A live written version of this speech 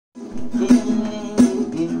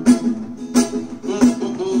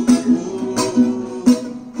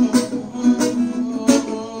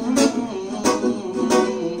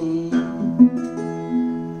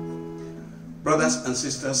and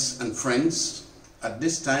sisters and friends, at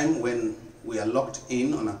this time when we are locked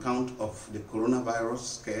in on account of the coronavirus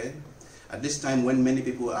scare, at this time when many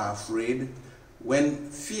people are afraid, when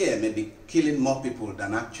fear may be killing more people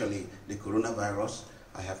than actually the coronavirus,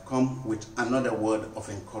 I have come with another word of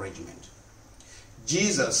encouragement.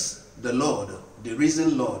 Jesus, the Lord, the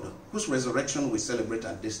risen Lord, whose resurrection we celebrate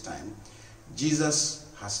at this time, Jesus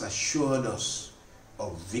has assured us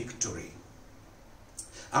of victory.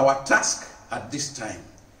 Our task at this time,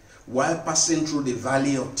 while passing through the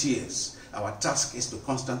valley of tears, our task is to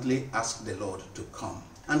constantly ask the Lord to come.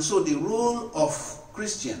 And so the role of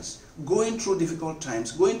Christians going through difficult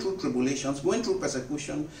times, going through tribulations, going through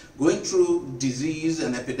persecution, going through disease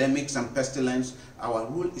and epidemics and pestilence, our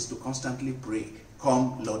role is to constantly pray,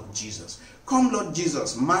 "Come, Lord Jesus." "Come, Lord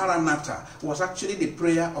Jesus," Maranatha, was actually the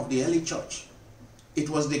prayer of the early church. It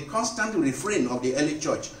was the constant refrain of the early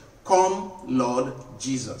church. "Come, Lord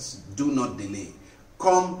Jesus, do not delay.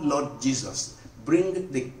 Come, Lord Jesus,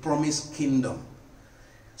 bring the promised kingdom."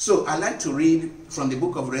 So I like to read from the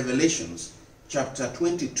book of Revelations, chapter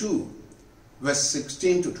 22, verse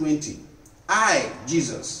 16 to 20. "I,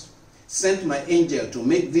 Jesus, sent my angel to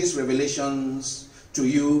make these revelations to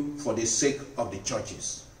you for the sake of the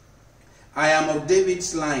churches. I am of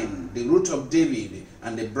David's line, the root of David,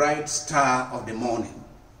 and the bright star of the morning.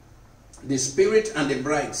 The Spirit and the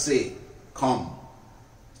bride say, 'Come.'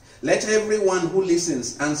 Let everyone who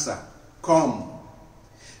listens answer, 'Come.'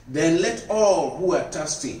 Then let all who are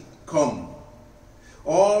thirsty come.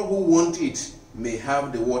 All who want it may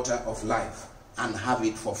have the water of life and have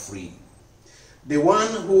it for free." The one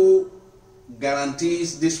who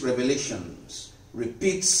guarantees these revelations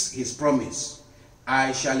repeats his promise,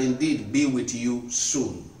 "I shall indeed be with you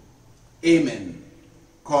soon." Amen.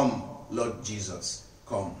 Come, Lord Jesus,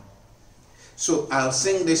 come. So I'll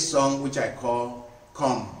sing this song which I call,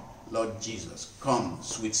 "Come, Lord Jesus, come,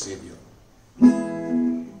 sweet Savior."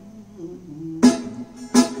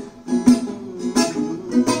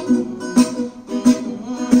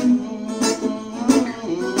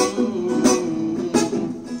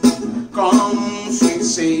 Come, sweet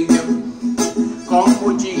Savior, come,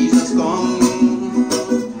 oh Jesus, come.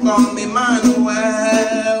 Come,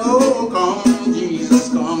 Emmanuel, oh come, Jesus,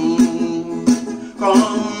 come.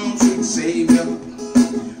 Come, sweet Savior,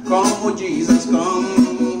 come, oh Jesus,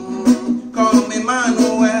 come. Come,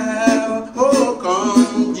 Emmanuel, oh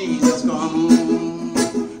come, Jesus, come.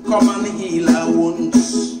 Come and heal our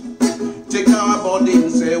wounds, take our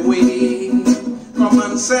burdens away. Come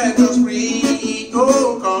and set us free,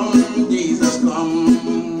 oh come, Jesus, come.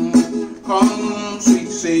 Come,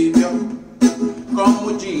 sweet Savior, come,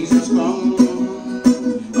 oh Jesus, come.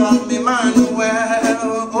 Come,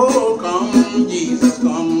 Emmanuel, oh come, Jesus,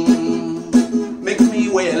 come. Make me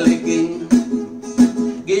well again,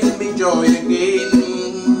 give me joy again,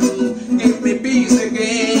 give me peace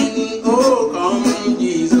again, oh come,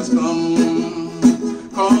 Jesus, come.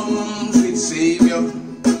 Come, sweet Savior,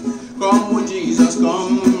 come, oh Jesus,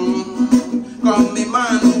 come. Come,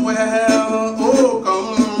 Emmanuel, oh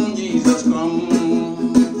come, Jesus, come.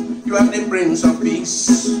 You are the Prince of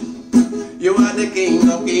Peace, you are the King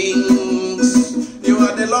of Kings, you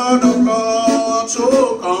are the Lord of Lords,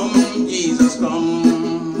 oh come, Jesus,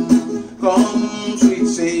 come. Come, sweet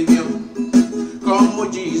Savior, come, oh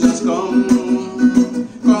Jesus, come.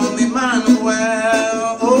 Come,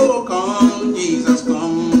 Emmanuel, oh come, Jesus,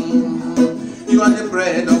 come. You are the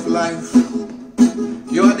bread of life,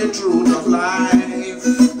 you are the truth of life,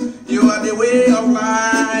 you are the way of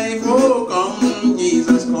life, oh come,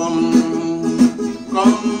 Jesus, come.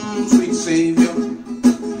 Come, sweet Savior,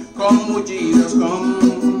 come, oh Jesus, come.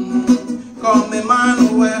 Come,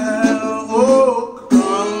 Emmanuel, oh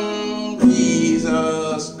come,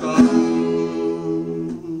 Jesus, come.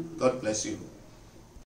 God bless you.